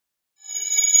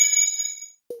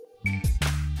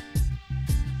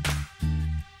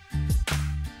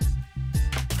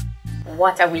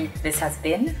What a week this has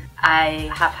been.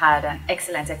 I have had an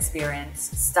excellent experience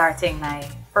starting my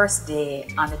first day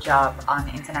on the job on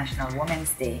International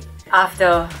Women's Day.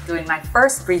 After doing my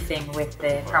first briefing with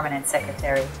the Permanent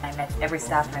Secretary, I met every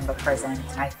staff member present.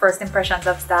 My first impressions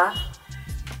of staff,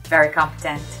 very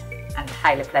competent and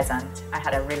highly pleasant. I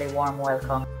had a really warm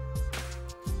welcome.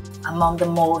 Among the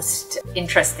most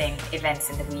interesting events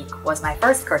in the week was my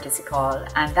first courtesy call,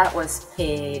 and that was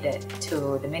paid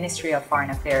to the Ministry of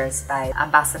Foreign Affairs by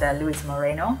Ambassador Luis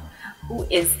Moreno, who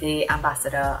is the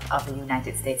Ambassador of the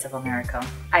United States of America.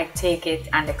 I take it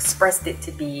and expressed it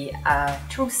to be a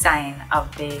true sign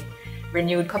of the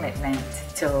renewed commitment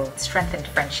to strengthened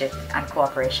friendship and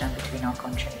cooperation between our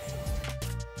countries.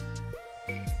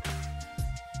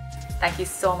 Thank you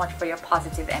so much for your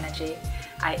positive energy.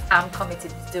 I am committed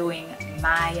to doing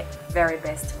my very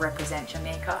best to represent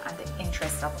Jamaica and the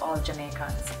interests of all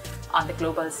Jamaicans on the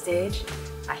global stage,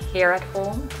 here at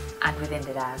home and within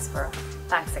the diaspora.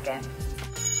 Thanks again.